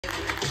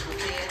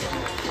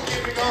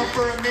up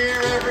for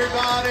Amir,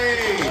 everybody.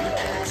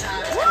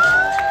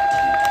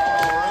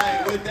 All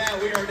right, with that,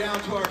 we are down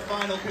to our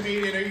final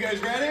comedian. Are you guys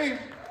ready?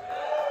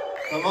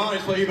 Come on,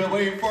 it's what you've been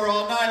waiting for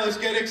all night. Let's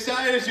get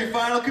excited. It's your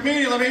final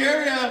comedian. Let me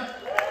hear ya.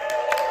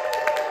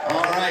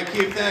 All right,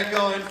 keep that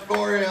going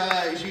for you.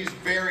 She's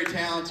very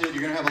talented.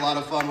 You're going to have a lot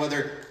of fun with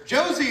her.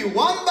 JOS'E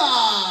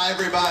Wamba,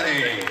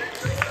 everybody.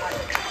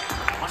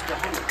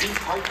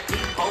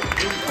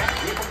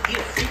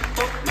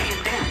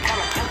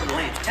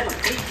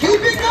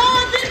 Keep it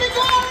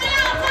going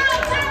now,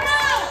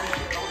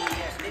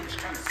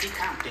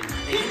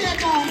 keep that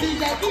going,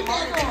 DJ, keep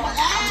that going.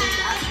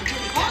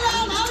 Hold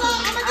on,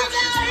 I'm gonna get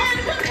down here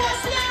and put one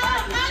down.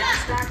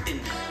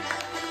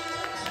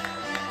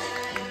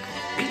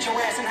 Beat your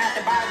ass and have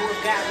the Bible if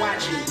God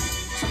watching.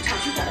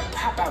 Sometimes you gotta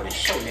pop out and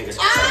show niggas.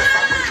 Cut it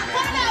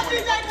out,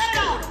 DJ, cut it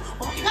out.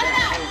 Cut it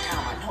out.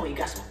 I know he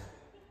got some.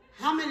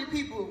 How many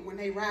people, when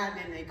they ride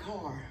in their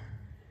car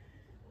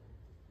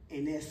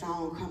and that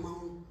song come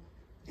on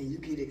and you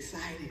get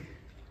excited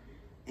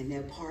and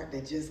that part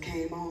that just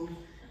came on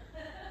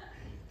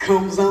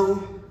comes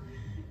on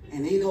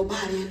and ain't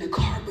nobody in the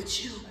car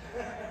but you.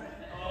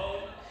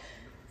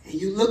 And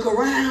you look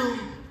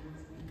around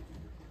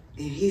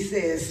and he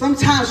says,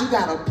 sometimes you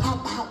gotta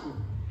pop out.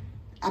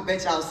 I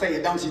bet y'all say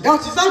it, don't you?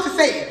 Don't you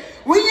say it.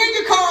 When you're in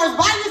your cars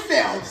by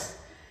yourselves,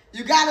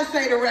 you gotta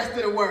say the rest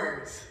of the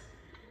words.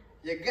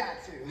 You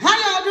got to. How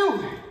y'all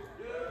doing?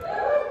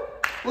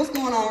 What's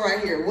going on right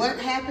here? What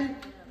happened?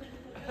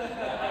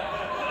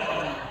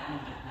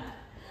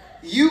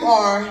 You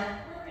are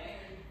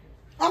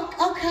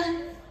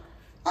okay.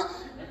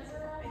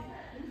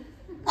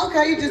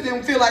 Okay, you just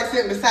didn't feel like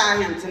sitting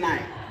beside him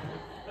tonight.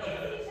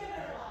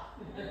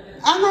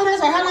 I know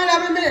that's right. How long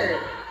y'all been married?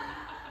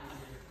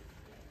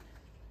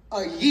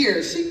 A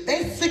year.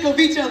 They sick of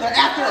each other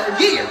after a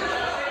year.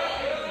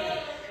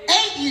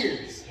 8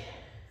 years.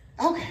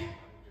 Okay.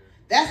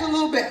 That's a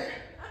little better.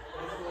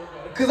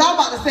 Because I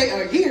was about to say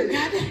a year,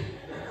 goddamn.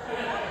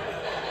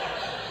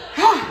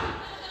 Huh.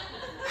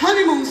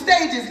 Honeymoon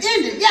stages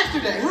ended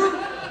yesterday, huh?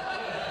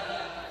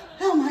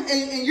 Oh my,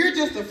 and you're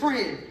just a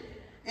friend.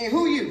 And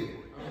who you?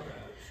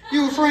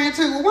 You a friend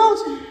too? Well, why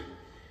don't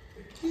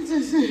you? You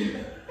just,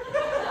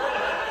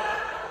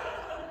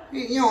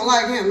 you don't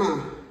like him,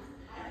 huh?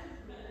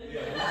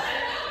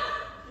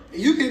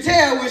 You can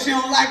tell when she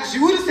don't like it. She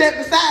would have sat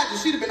beside you.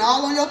 She'd have been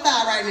all on your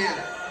thigh right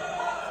now.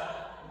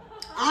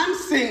 I'm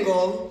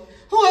single.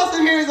 Who else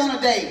in here is on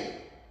a date?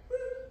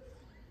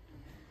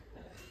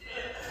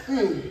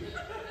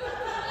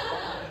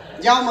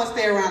 Y'all must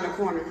stay around the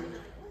corner.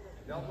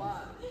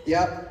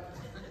 Yep.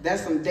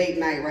 That's some date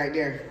night right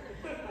there.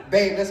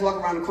 Babe, let's walk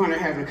around the corner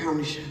having a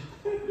comedy show.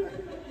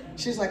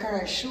 She's like, all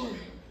right, sure.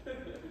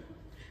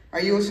 Are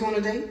you and she on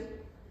a date?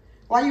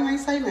 Why you ain't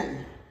say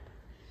nothing?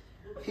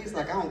 He's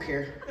like, I don't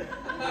care.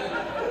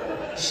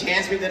 She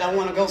asked me that I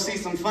want to go see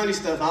some funny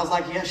stuff. I was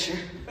like, yeah, sure.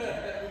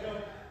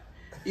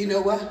 You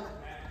know what?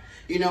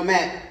 You know,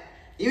 Matt,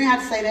 you didn't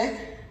have to say that.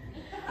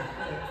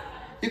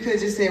 You could have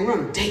just said, we're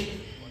on a date.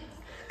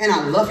 And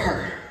I love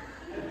her.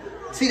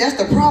 See, that's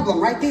the problem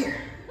right there.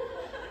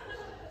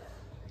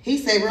 He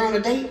said, we're on a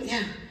date?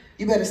 Yeah.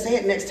 You better say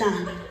it next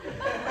time.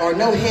 Or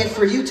no head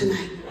for you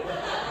tonight.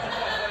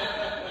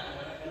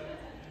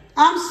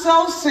 I'm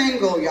so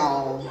single,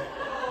 y'all.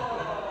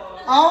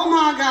 Oh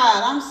my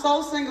God, I'm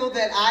so single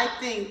that I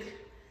think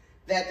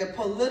that the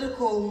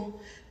political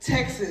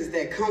texts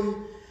that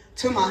come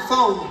to my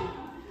phone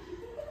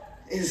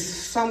is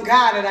some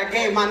guy that I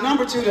gave my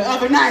number to the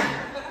other night.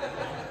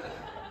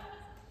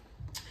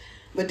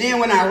 But then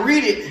when I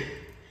read it,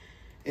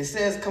 it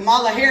says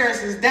Kamala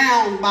Harris is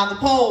down by the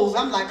polls.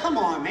 I'm like, come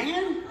on,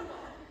 man.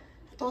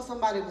 I thought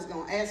somebody was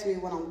gonna ask me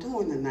what I'm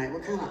doing tonight,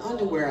 what kind of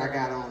underwear I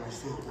got on or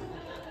something.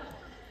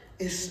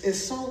 It's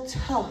so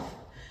tough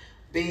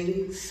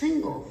being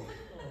single.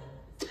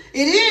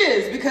 It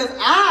is, because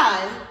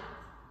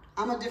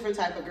I'm a different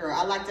type of girl.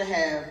 I like to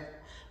have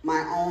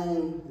my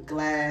own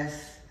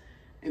glass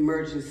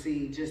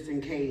emergency just in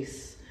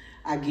case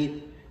I get,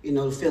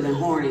 feeling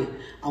horny.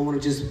 I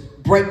want to just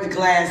break the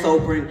glass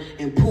open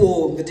and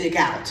pull the dick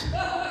out.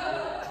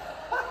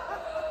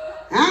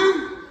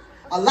 Huh?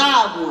 A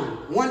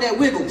live one that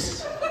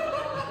wiggles.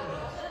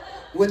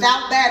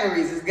 Without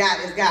batteries, it's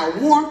got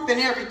warmth and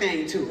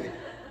everything to it.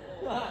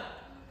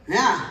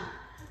 Yeah.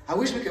 I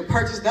wish we could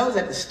purchase those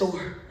at the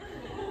store.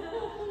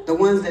 The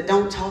ones that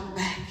don't talk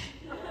back.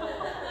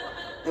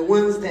 The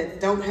ones that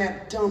don't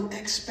have dumb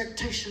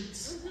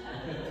expectations.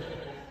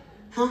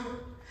 Huh?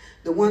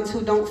 The ones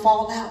who don't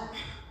fall out.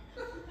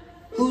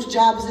 Whose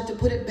job is it to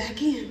put it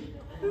back in?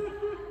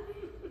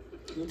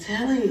 I'm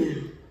telling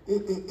you.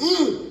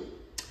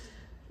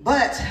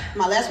 But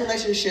my last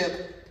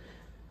relationship,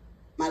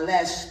 my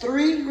last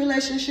 3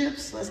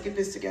 relationships, let's get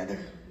this together.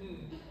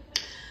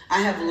 I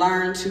have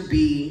learned to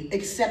be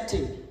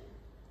accepting,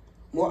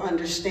 more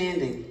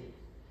understanding,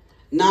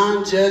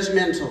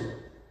 non-judgmental.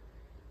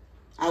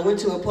 I went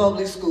to a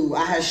public school.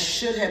 I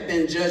should have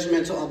been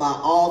judgmental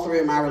about all 3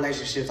 of my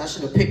relationships. I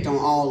should have picked on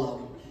all of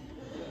them.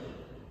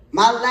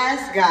 My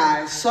last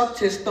guy sucked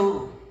his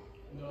thumb.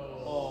 No.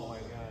 Oh my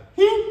God.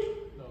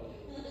 No.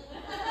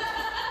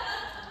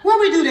 Where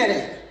we do that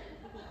at?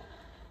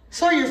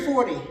 Sir, you're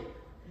 40.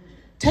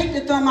 Take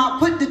the thumb out,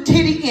 put the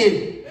titty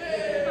in.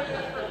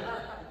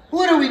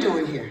 What are we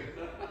doing here?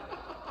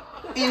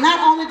 And not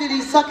only did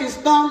he suck his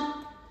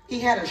thumb, he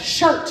had a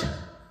shirt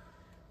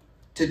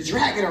to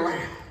drag it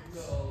around.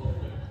 No.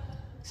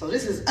 So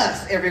this is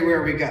us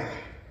everywhere we go.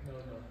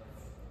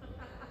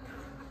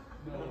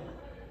 No.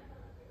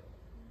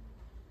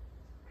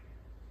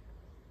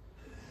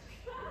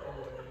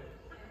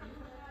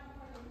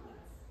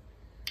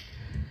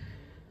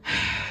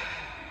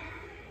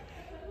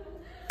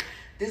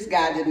 This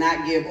guy did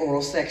not give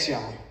oral sex,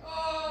 y'all.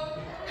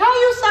 How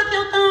you suck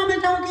your thumb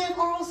and don't give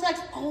oral sex?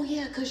 Oh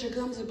yeah, because your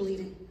gums are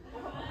bleeding.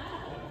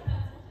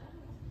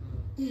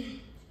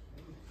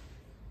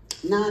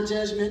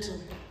 Non-judgmental.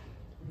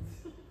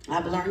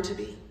 I've learned to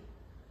be.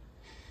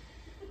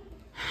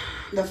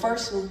 The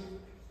first one,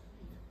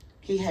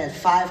 he had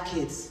 5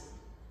 kids.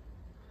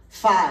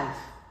 5.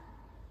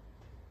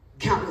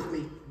 Count with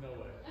me. No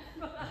way.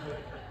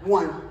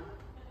 1,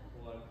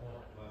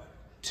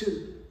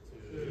 2,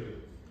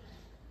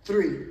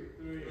 3.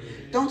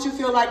 Don't you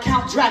feel like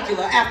Count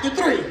Dracula after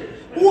 3?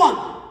 1,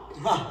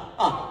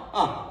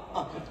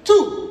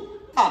 2,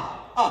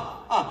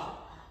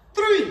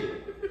 3.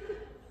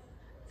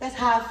 That's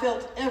how I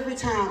felt every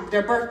time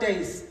their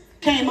birthdays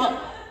came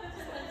up.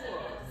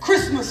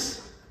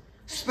 Christmas,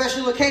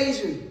 special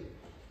occasion,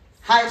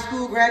 high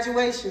school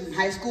graduation,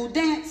 high school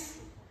dance.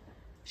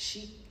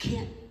 She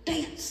can't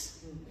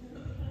dance.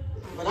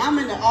 But I'm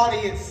in the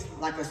audience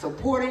like a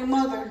supporting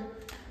mother.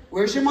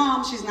 Where's your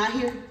mom? She's not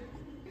here.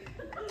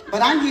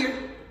 But I'm here.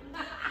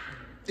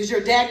 Does your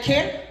dad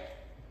care?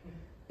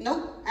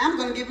 Nope. I'm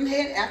going to give him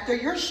head after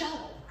your show.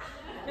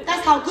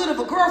 That's how good of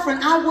a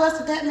girlfriend I was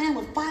to that man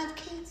with 5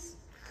 kids.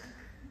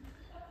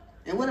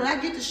 And what did I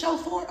get the show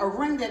for? A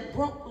ring that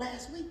broke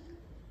last week.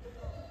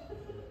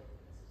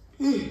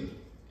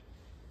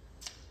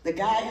 The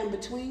guy in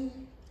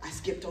between, I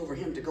skipped over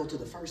him to go to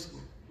the first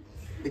one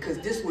because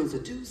this one's a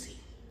doozy.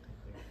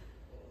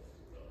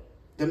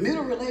 The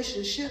middle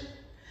relationship,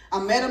 I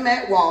met him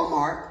at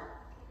Walmart.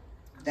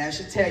 That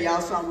should tell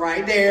y'all something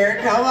right there.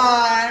 Come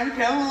on,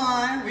 come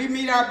on. We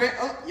meet our,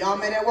 oh, y'all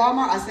met at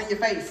Walmart? I seen your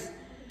face.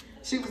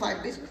 She was like,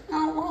 bitch, we're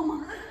not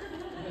Walmart.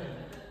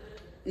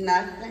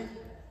 Nothing.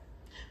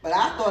 But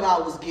I thought I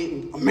was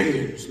getting a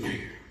man's man.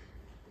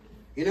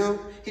 You know,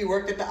 he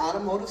worked at the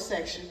automotive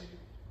section.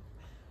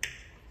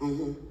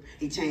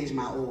 He changed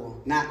my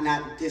oil,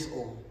 not this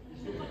oil.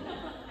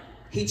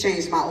 He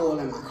changed my oil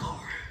in my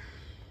car.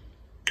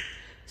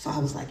 So I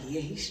was like,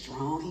 yeah, he's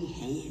strong, he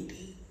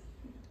handy.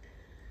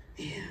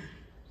 Yeah.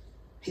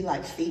 He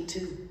like feet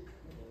too.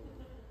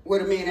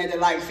 What a man that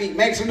like feet,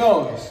 make some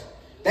noise.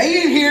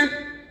 They in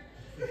here.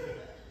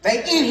 They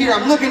in here,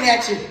 I'm looking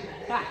at you.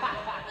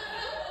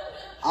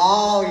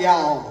 Oh,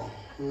 y'all.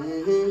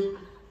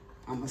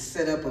 I'm gonna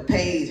set up a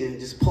page and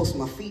just post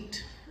my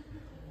feet.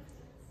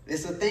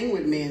 It's a thing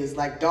with men, it's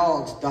like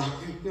dogs.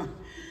 When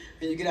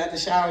you get out the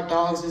shower,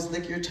 dogs just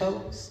lick your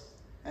toes.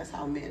 That's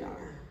how men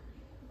are.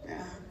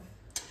 Yeah.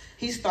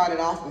 He started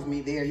off with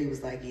me there. He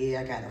was like,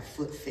 yeah, I got a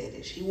foot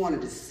fetish. He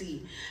wanted to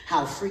see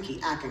how freaky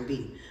I can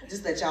be.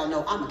 Just let y'all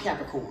know, I'm a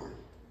Capricorn.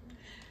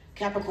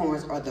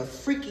 Capricorns are the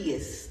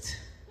freakiest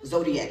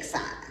zodiac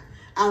sign.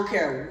 I don't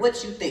care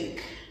what you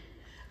think.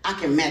 I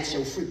can match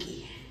your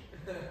freaky.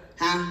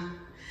 Huh?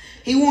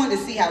 He wanted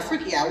to see how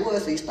freaky I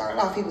was, so he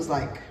started off, he was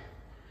like,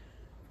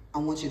 I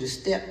want you to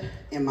step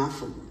in my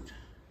food.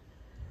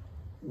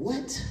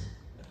 What?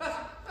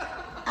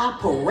 I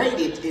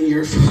paraded in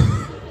your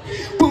food.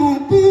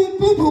 Boom, boom,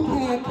 boom, boom,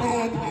 boom, boom,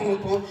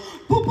 boom,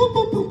 boom, boom,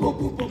 boom, boom,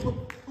 boom, boom,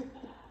 boom.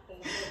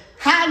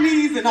 High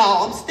knees and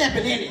all, I'm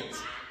stepping in it.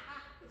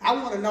 I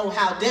want to know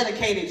how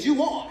dedicated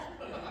you are.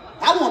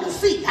 I want to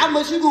see how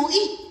much you gonna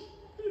eat.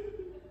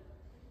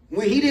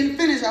 When he didn't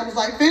finish, I was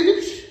like,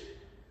 finish?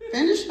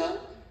 Finish up?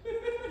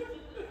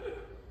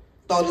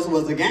 Thought this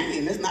was a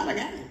game. It's not a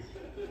game.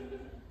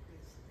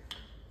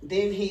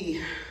 Then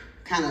he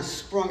kind of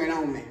sprung it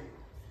on me.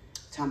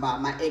 Talking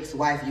about my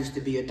ex-wife used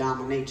to be a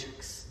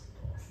dominatrix.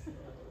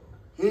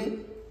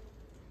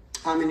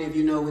 How many of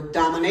you know what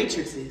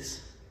dominatrix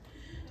is?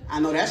 I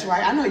know that's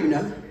right. I know you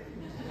know.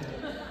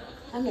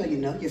 I know you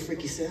know, your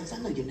freaky selves. I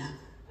know you know.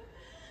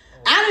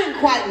 I didn't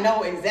quite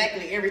know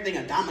exactly everything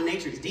a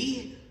dominatrix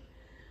did,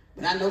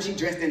 but I know she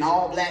dressed in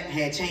all black and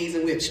had chains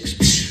and whips.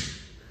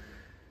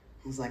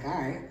 I was like, all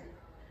right,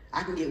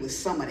 I can get with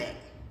some of that.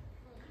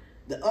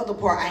 The other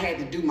part, I had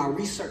to do my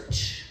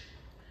research.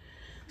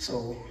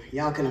 So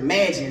y'all can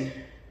imagine,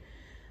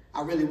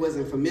 I really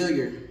wasn't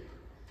familiar.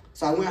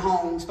 So I went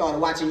home, started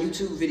watching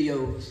YouTube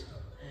videos,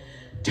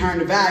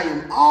 turned the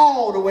volume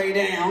all the way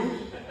down,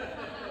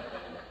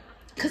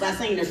 because I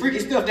seen the freaky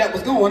stuff that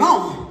was going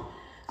on.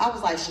 I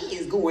was like, she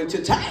is going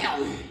to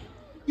town.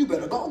 You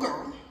better go,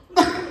 girl.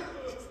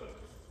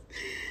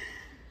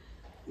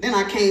 Then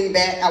I came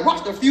back. I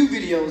watched a few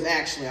videos,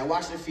 actually. I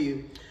watched a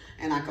few.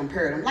 And I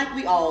compared them like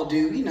we all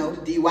do, you know,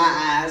 the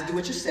DIYs,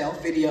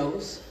 do-it-yourself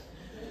videos.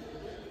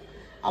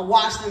 I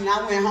watched them and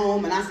I went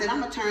home and I said,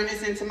 I'm gonna turn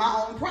this into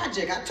my own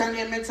project. I turned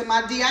them into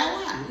my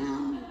DIY, you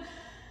know.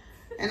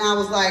 And I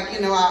was like, you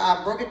know,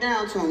 I broke it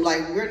down to him,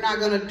 like, we're not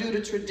gonna do the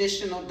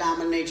traditional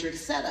dominatrix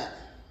setup.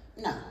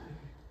 No,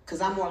 because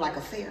I'm more like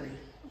a fairy.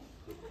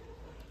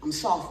 I'm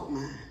soft with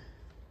mine.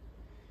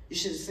 You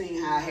should have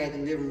seen how I had the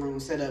living room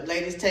set up.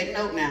 Ladies, take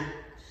note now.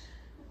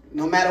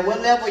 No matter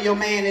what level your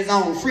man is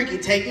on, freaky,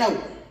 take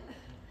note.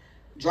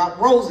 Drop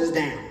roses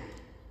down.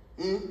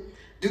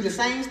 Do the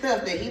same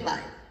stuff that he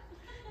liked.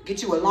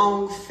 Get you a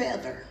long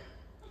feather.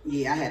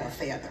 Yeah, I had a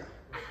feather.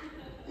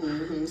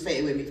 Say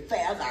it with me,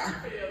 feather.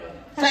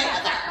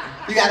 Feather.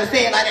 You gotta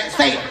say it like that.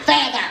 Say it,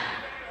 feather.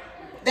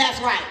 That's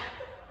right.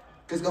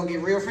 Cause it's gonna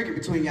get real freaky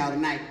between y'all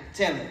tonight.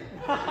 Tell me.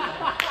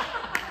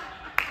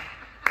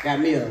 Got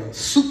me a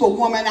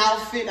superwoman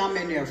outfit. I'm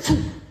in there.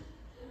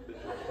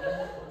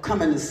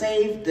 Coming to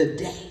save the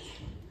day.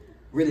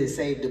 Really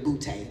save the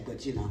booty,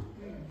 but you know.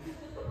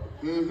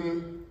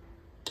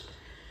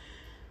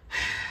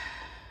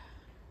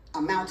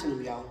 I'm mounting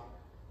them, y'all.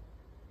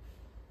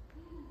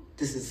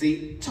 This is,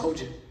 see, told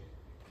you.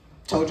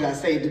 Told you I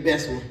saved the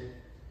best one.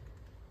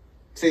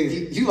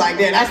 See, you like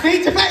that. I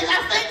seen your face,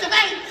 I seen your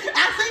face,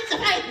 I seen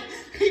your face.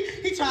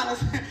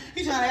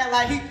 He trying to act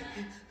like he.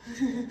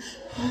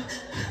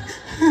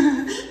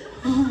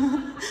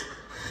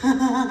 I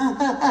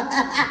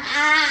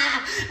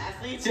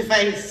seen your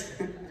face.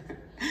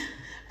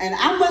 And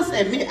I must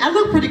admit, I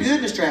look pretty good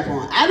in the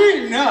strap-on. I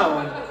didn't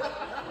know.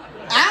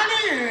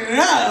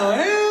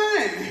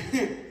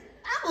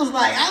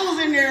 I was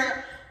in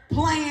there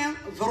playing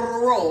the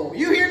role.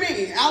 You hear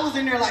me? I was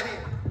in there like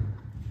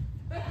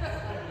that.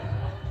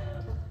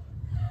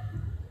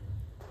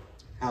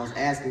 I was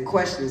asking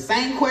questions.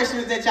 Same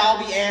questions that y'all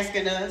be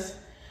asking us.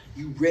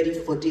 You ready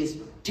for this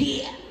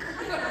dick?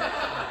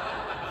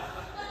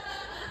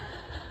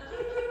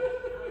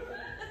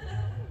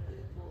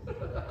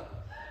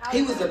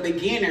 He was a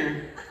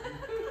beginner.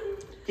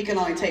 He can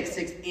only take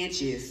 6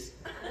 inches.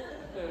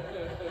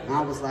 And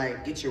I was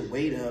like, get your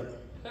weight up.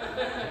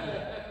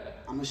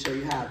 I'm gonna show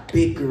you how a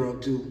big girl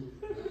do.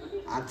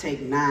 I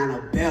take 9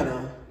 or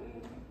better.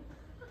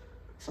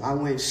 So I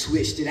went and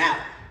switched it out.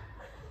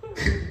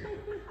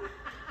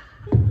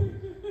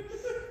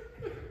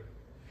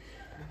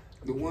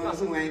 The ones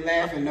who ain't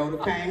laughing know the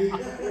pain.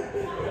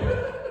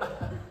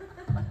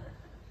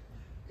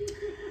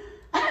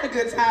 I had a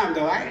good time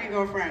though. I ain't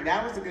gonna front.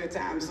 That was a good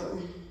time. So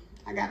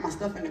I got my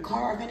stuff in the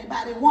car if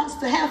anybody wants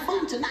to have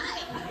fun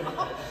tonight.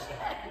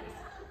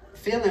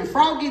 Feeling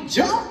froggy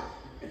jump.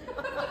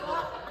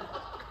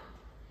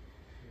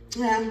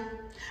 Yeah.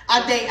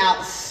 I date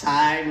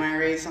outside my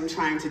race. I'm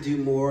trying to do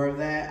more of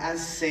that. I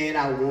said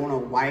I want a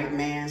white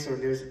man, so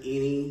if there's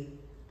any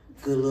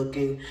good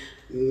looking,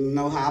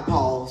 know how I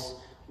pause,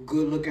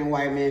 good looking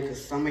white man,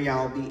 because some of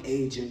y'all be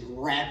aging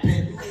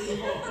rapidly.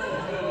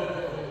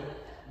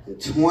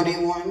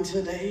 21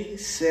 today,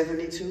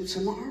 72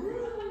 tomorrow.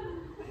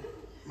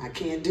 I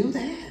can't do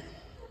that.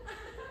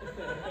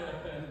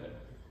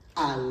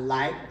 I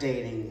like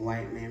dating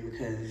white men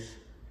because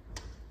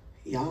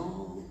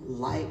y'all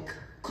like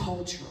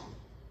culture.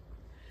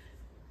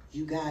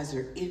 You guys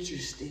are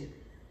interested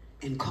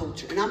in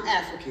culture. And I'm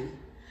African.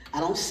 I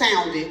don't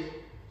sound it,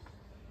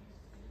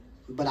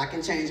 but I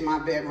can change my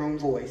bedroom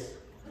voice.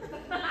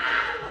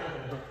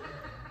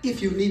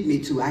 If you need me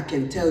to, I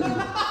can tell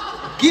you.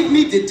 Give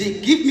me the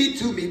dick. Give me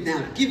to me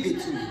now. Give it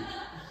to me.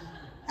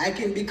 I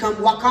can become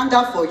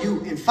Wakanda for you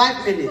in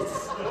 5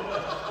 minutes.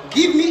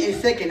 Give me a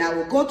second. I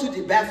will go to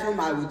the bathroom.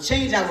 I will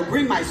change. I will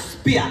bring my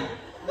spear.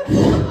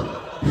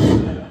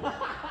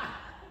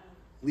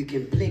 We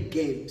can play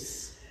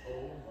games.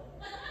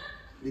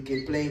 We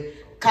can play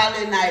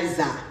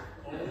colonizer.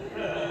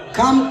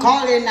 Come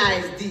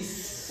colonize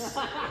this.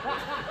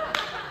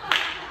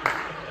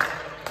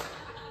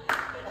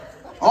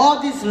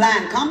 All this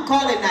land, come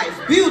colonize.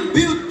 Build,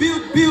 build,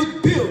 build,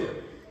 build, build.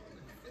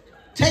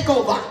 Take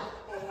over.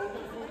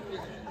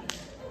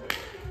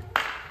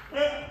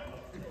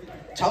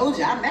 Told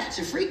you, I'm at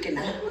you freaking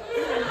out.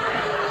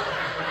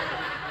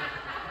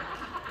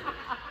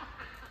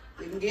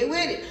 We can get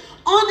with it.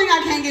 Only thing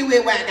I can't get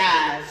with white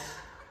guys.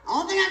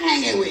 Only thing I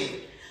can't get with.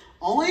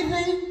 Only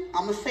thing,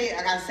 I'm gonna say it,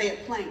 I gotta say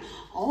it plain.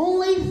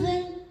 Only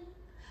thing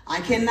I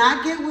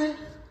cannot get with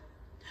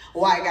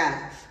white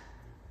guys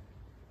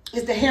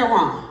is the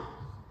heroin.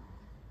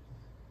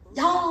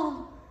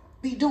 Y'all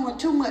be doing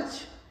too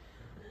much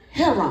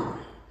heroin,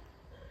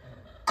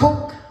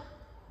 coke,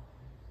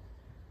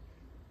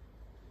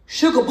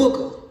 sugar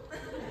booker.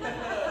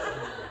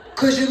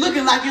 Cause you're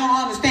looking like you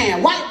don't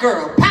understand. White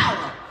girl,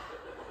 power.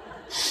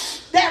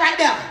 That right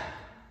there.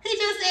 He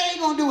just said he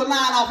gonna do a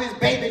line off his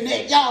baby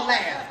neck. Y'all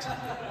laughed.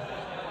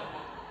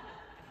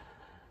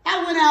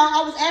 I went out,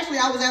 I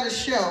was at a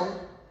show,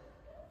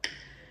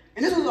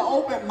 and this was an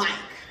open mic.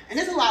 And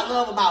this is what I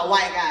love about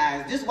white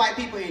guys, just white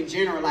people in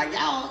general. Like,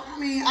 y'all, I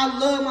mean, I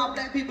love my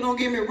black people, don't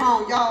get me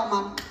wrong.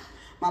 Y'all,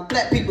 my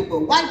black people,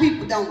 but white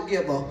people don't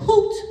give a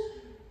hoot.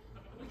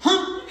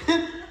 Huh?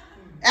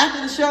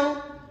 After the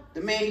show,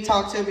 the man he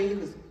talked to me, he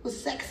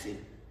was sexy.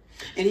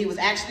 And he was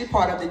actually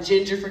part of the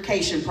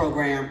gentrification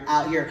program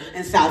out here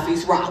in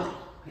Southeast Raleigh.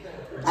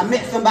 I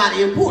met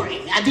somebody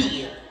important, I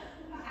did.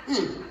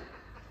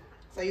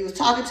 So he was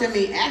talking to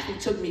me, actually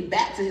took me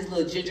back to his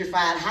little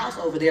gentrified house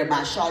over there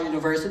by Shaw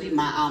University,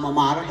 my alma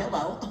mater,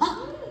 hello.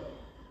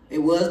 It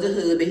was the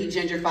hood, but he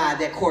gentrified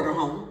that quarter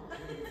home.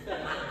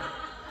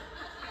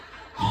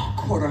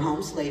 Quarter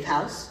home, slave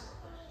house,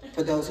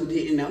 for those who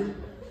didn't know.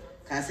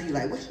 I see you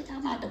like, what you talking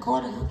about, the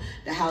quarter home?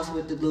 The house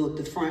with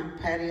the front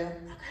patio?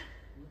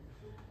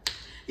 Okay.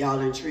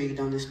 Y'all intrigued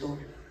on this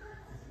story?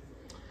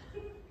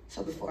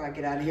 So before I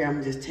get out of here,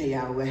 I'm gonna just tell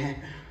y'all what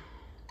happened.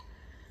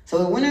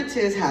 So we went into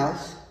his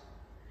house,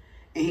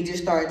 and he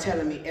just started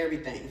telling me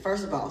everything.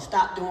 First of all,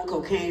 stop doing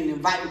cocaine and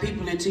inviting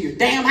people into your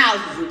damn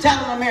houses and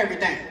telling them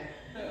everything.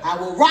 I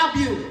will rob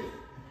you.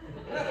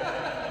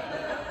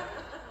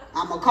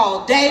 I'm gonna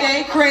call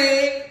Day,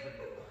 Craig,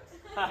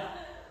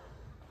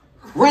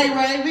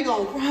 Ray, we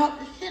gonna rob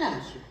the shit out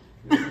of you.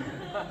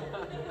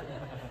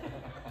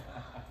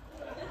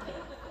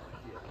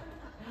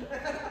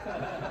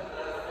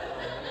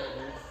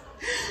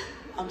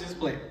 I'm just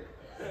playing.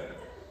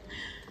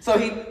 So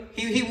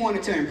he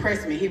wanted to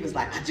impress me. He was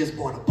like, I just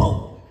bought a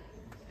boat.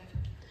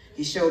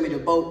 He showed me the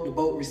boat. The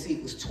boat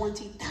receipt was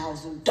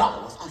 $20,000.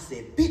 I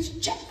said,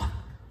 bitch, jackpot.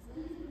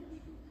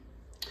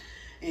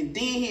 And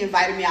then he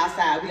invited me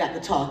outside. We got to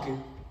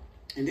talking.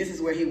 And this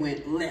is where he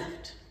went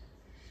left.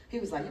 He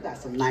was like, you got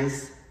some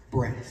nice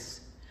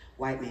breasts.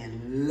 White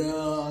man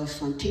loves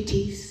some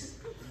titties.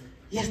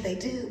 Yes, they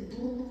do.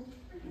 Boo.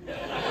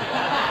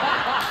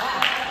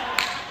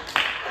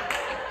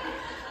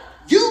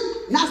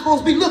 You not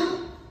supposed to be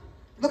looking.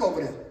 Look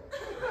over there.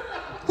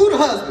 Who the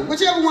husband?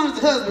 Whichever one is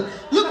the husband.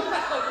 Look,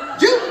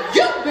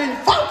 you've been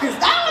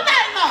focused all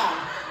night long.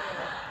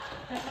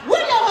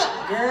 Where your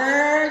husband?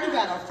 Girl, you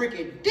got a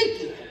freaking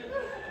dicky.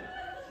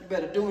 You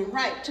better do him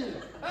right, too.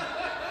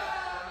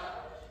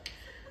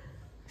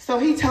 So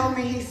he told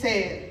me, he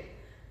said,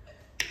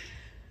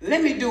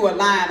 let me do a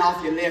line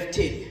off your left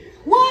titty.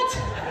 What?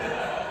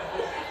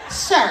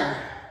 Sir,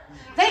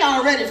 they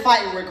already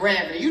fighting with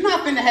gravity. You're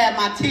not finna have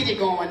my titty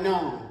going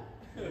on.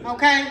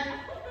 Okay?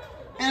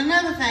 And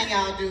another thing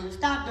y'all do,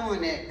 stop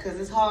doing that, because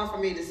it's hard for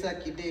me to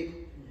suck your dick.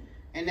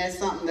 And that's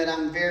something that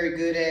I'm very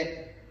good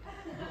at.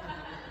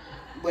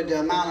 But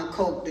the amount of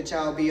coke that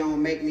y'all be on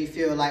make me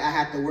feel like I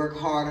have to work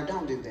harder.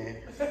 Don't do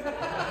that.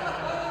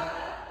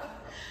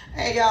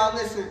 Hey y'all,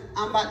 listen,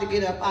 I'm about to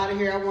get up out of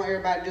here. I want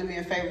everybody to do me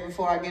a favor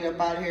before I get up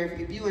out of here.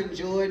 If you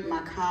enjoyed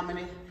my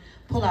comedy,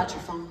 pull out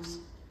your phones.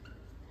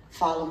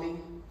 Follow me.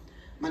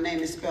 My name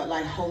is spelled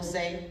like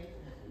Jose,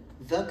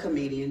 the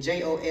comedian,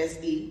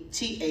 JOS'E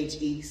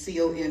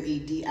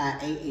THECOMEDIAN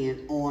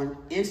on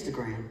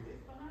Instagram.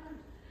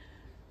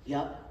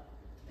 Yup.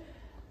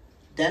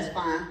 That's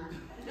fine.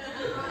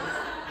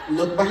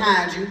 Look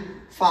behind you.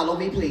 Follow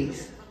me,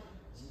 please.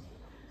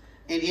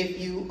 And if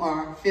you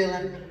are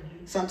feeling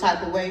some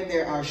type of way,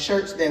 there are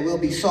shirts that will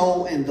be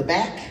sold in the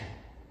back.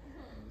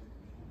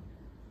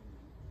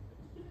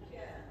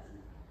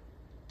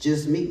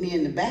 Just meet me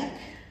in the back.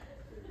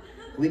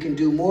 We can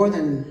do more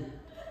than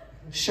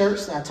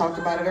shirts. I talked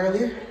about it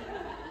earlier.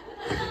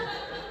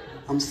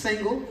 I'm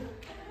single.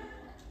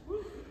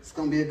 It's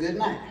gonna be a good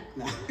night.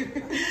 No.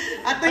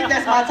 I think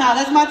that's my time.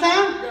 That's my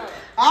time?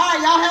 All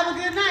right, y'all have a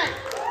good night.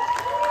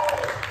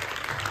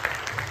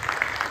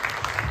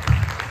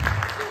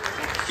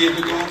 Keep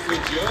it going for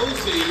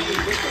JOS'E.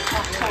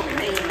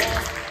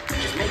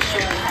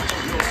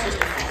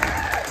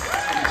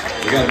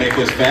 We gotta make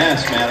this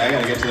fast, man. I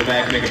gotta get to the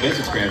back and make a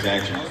business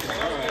transaction. Okay,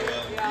 all right,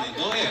 well,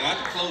 go ahead. I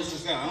can close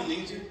this out. I don't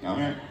need you. All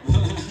right.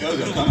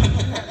 JOS'E, come.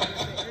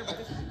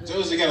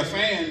 JOS'E got a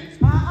fan.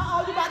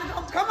 You about to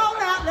go? Come on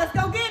now, let's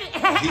go get it.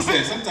 He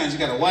said sometimes you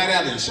gotta white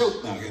out and show.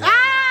 No,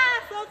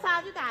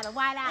 Sometimes you gotta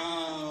white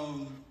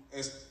out.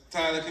 As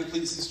Tyler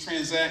completes this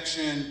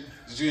transaction,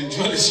 did you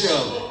enjoy the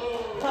show?